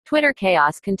Twitter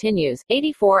chaos continues,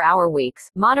 84-hour weeks,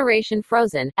 moderation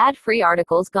frozen, ad-free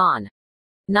articles gone.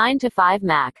 9 to 5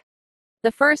 Mac.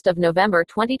 The 1st of November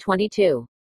 2022.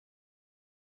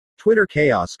 Twitter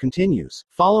chaos continues,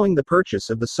 following the purchase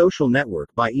of the social network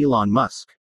by Elon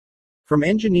Musk. From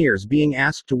engineers being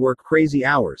asked to work crazy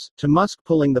hours, to Musk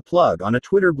pulling the plug on a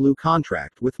Twitter Blue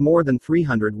contract with more than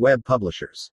 300 web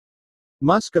publishers.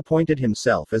 Musk appointed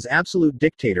himself as absolute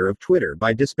dictator of Twitter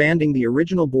by disbanding the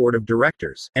original board of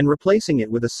directors, and replacing it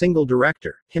with a single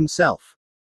director, himself.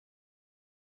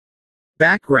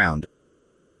 Background: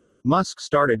 Musk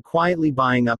started quietly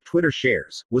buying up Twitter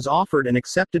shares, was offered and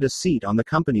accepted a seat on the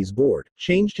company's board,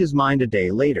 changed his mind a day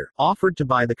later, offered to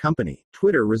buy the company,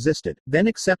 Twitter resisted, then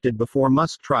accepted before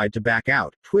Musk tried to back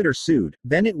out, Twitter sued,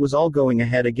 then it was all going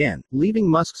ahead again, leaving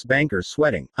Musk's bankers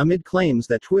sweating, amid claims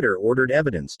that Twitter ordered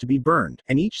evidence to be burned,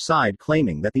 and each side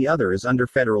claiming that the other is under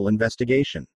federal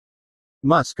investigation.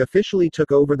 Musk officially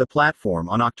took over the platform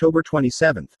on October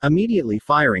 27, immediately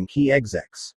firing key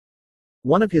execs.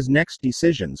 One of his next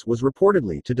decisions was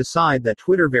reportedly to decide that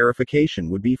Twitter verification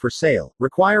would be for sale,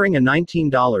 requiring a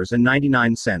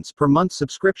 $19.99 per month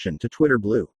subscription to Twitter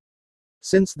Blue.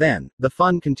 Since then, the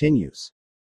fun continues.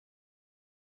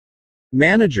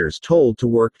 Managers told to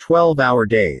work 12-hour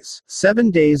days,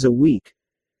 7 days a week.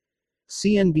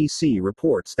 CNBC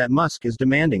reports that Musk is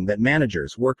demanding that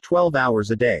managers work 12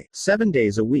 hours a day, 7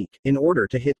 days a week, in order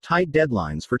to hit tight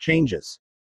deadlines for changes.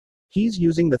 He's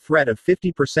using the threat of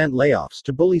 50% layoffs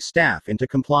to bully staff into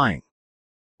complying.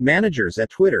 Managers at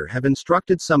Twitter have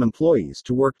instructed some employees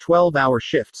to work 12-hour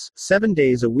shifts, 7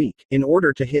 days a week, in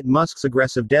order to hit Musk's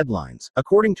aggressive deadlines,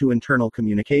 according to internal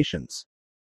communications.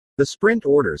 The sprint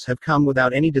orders have come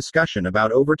without any discussion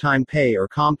about overtime pay or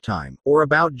comp time, or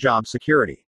about job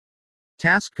security.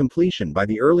 Task completion by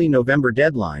the early November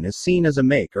deadline is seen as a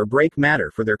make or break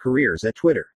matter for their careers at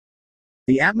Twitter.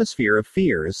 The atmosphere of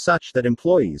fear is such that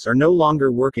employees are no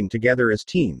longer working together as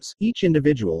teams, each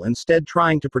individual instead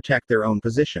trying to protect their own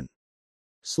position.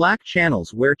 Slack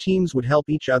channels where teams would help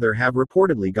each other have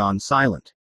reportedly gone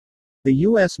silent. The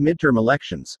U.S. midterm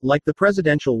elections, like the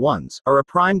presidential ones, are a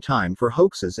prime time for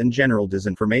hoaxes and general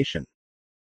disinformation.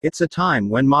 It's a time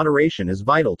when moderation is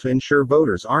vital to ensure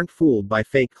voters aren't fooled by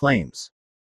fake claims.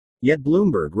 Yet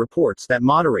Bloomberg reports that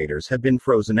moderators have been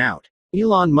frozen out.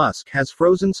 Elon Musk has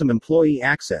frozen some employee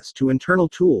access to internal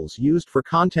tools used for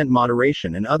content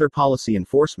moderation and other policy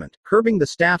enforcement, curbing the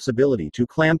staff's ability to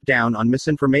clamp down on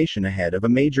misinformation ahead of a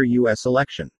major U.S.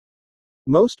 election.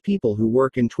 Most people who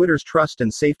work in Twitter's trust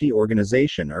and safety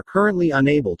organization are currently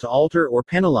unable to alter or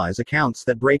penalize accounts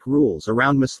that break rules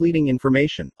around misleading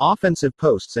information, offensive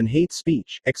posts and hate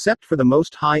speech, except for the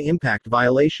most high-impact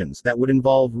violations that would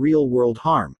involve real-world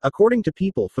harm, according to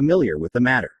people familiar with the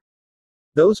matter.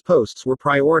 Those posts were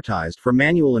prioritized for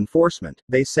manual enforcement,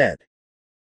 they said.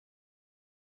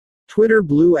 Twitter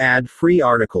Blue ad-free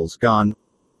articles gone.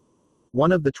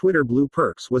 One of the Twitter Blue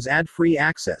perks was ad-free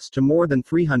access to more than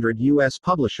 300 U.S.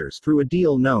 publishers through a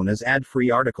deal known as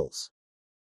ad-free articles.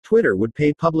 Twitter would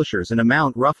pay publishers an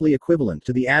amount roughly equivalent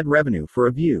to the ad revenue for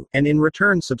a view, and in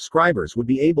return subscribers would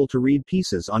be able to read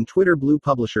pieces on Twitter Blue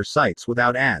publisher sites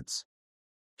without ads.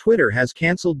 Twitter has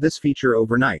canceled this feature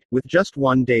overnight, with just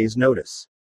 1 day's notice.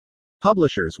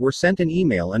 Publishers were sent an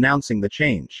email announcing the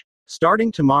change.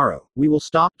 Starting tomorrow, we will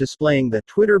stop displaying the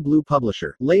Twitter Blue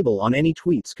Publisher label on any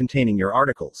tweets containing your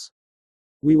articles.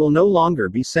 We will no longer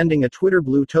be sending a Twitter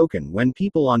Blue token when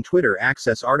people on Twitter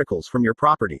access articles from your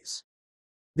properties.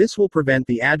 This will prevent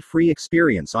the ad-free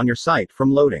experience on your site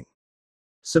from loading.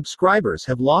 Subscribers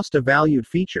have lost a valued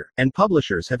feature, and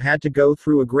publishers have had to go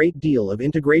through a great deal of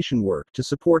integration work to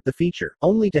support the feature,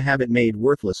 only to have it made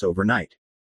worthless overnight.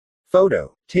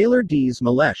 Photo: Taylor Dees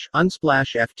Malesh,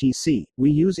 Unsplash FTC. We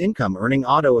use income-earning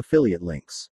auto affiliate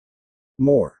links.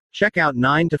 More. Check out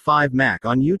 9 to 5 Mac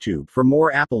on YouTube for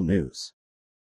more Apple news.